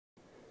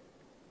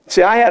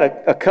See, I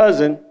had a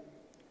cousin,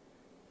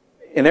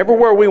 and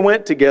everywhere we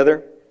went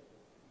together,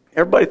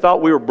 everybody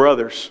thought we were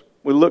brothers.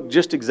 We looked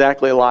just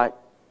exactly alike.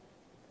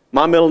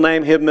 My middle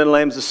name, his middle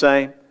name's the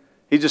same.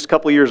 He's just a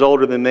couple of years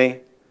older than me.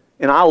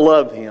 And I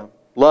loved him.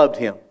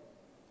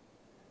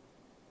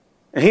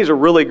 And he's a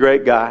really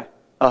great guy.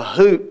 A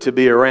hoot to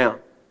be around.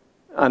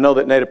 I know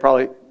that Nada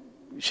probably,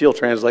 she'll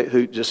translate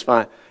hoot just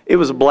fine. It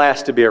was a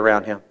blast to be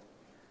around him.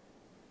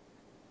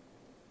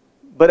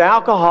 But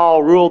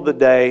alcohol ruled the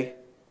day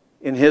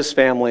in his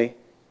family,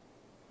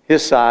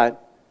 his side,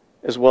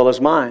 as well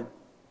as mine.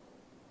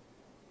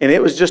 And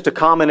it was just a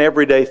common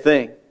everyday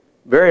thing.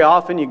 Very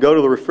often you go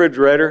to the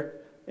refrigerator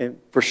and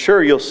for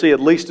sure you'll see at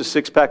least a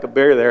 6-pack of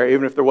beer there,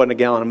 even if there wasn't a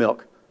gallon of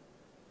milk.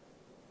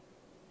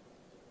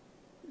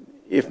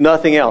 If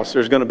nothing else,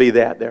 there's going to be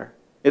that there.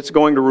 It's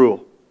going to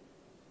rule.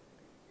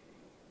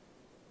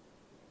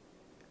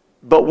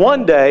 But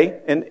one day,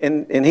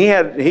 and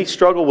he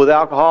struggled with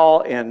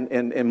alcohol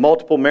and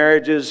multiple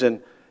marriages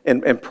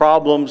and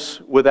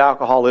problems with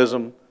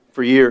alcoholism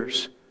for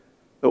years.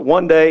 But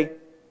one day,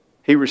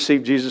 he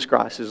received Jesus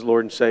Christ as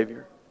Lord and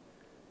Savior.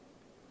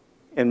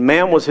 And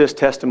man, was his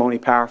testimony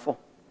powerful.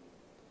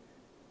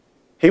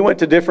 He went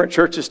to different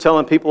churches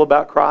telling people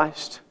about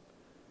Christ.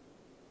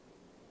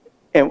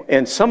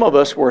 And some of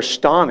us were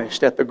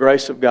astonished at the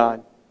grace of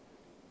God.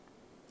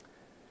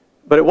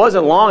 But it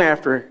wasn't long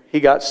after he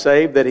got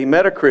saved that he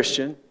met a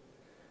Christian.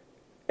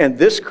 And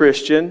this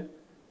Christian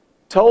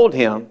told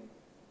him,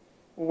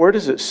 where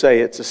does it say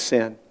it's a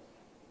sin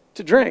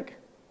to drink?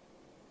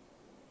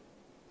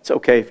 It's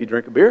okay if you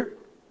drink a beer.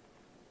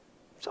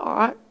 It's all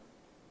right.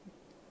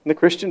 And the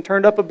Christian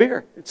turned up a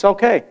beer. It's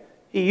okay.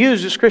 He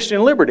used his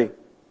Christian liberty.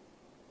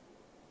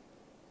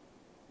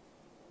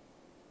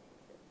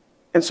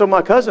 And so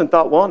my cousin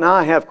thought, well, now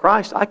I have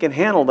Christ. I can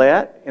handle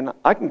that. And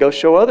I can go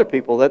show other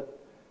people that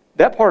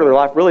part of their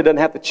life really doesn't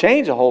have to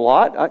change a whole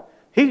lot.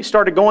 He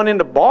started going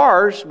into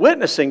bars,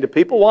 witnessing to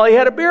people while he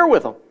had a beer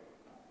with them.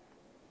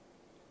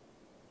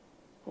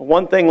 Well,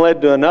 one thing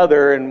led to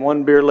another, and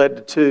one beer led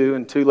to two,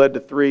 and two led to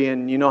three,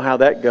 and you know how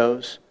that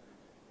goes.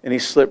 And he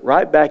slipped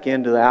right back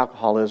into the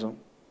alcoholism.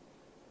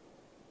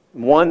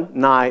 One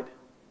night,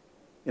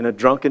 in a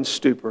drunken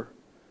stupor,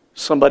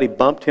 somebody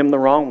bumped him the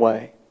wrong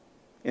way.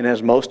 And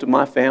as most of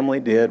my family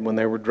did when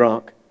they were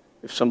drunk,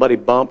 if somebody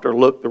bumped or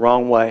looked the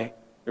wrong way,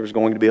 there was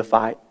going to be a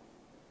fight.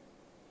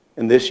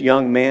 And this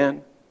young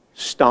man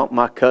stomped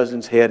my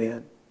cousin's head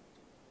in.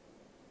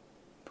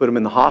 Put him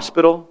in the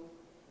hospital.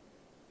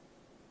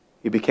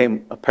 He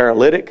became a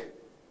paralytic,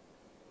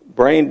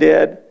 brain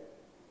dead,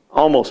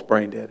 almost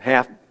brain dead,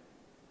 half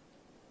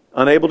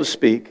unable to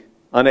speak,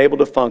 unable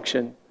to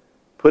function,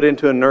 put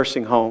into a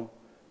nursing home,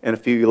 and a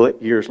few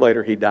years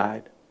later he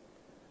died.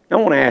 Now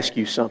I want to ask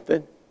you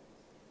something.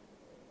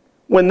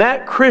 When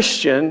that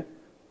Christian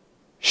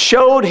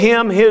showed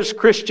him his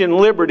Christian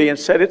liberty and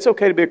said, it's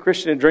okay to be a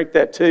Christian and drink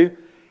that too,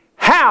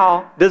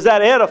 how does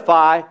that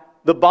edify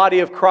the body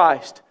of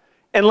Christ?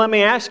 And let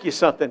me ask you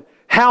something.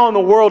 How in the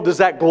world does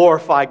that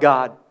glorify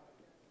God?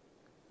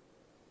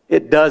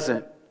 It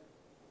doesn't.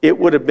 It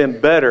would have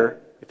been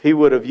better if he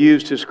would have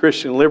used his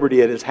Christian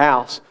liberty at his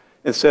house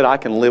and said, I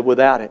can live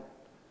without it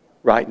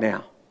right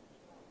now.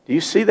 Do you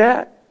see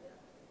that?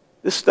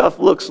 This stuff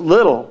looks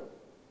little,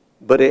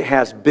 but it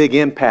has big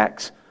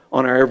impacts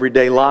on our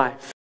everyday life.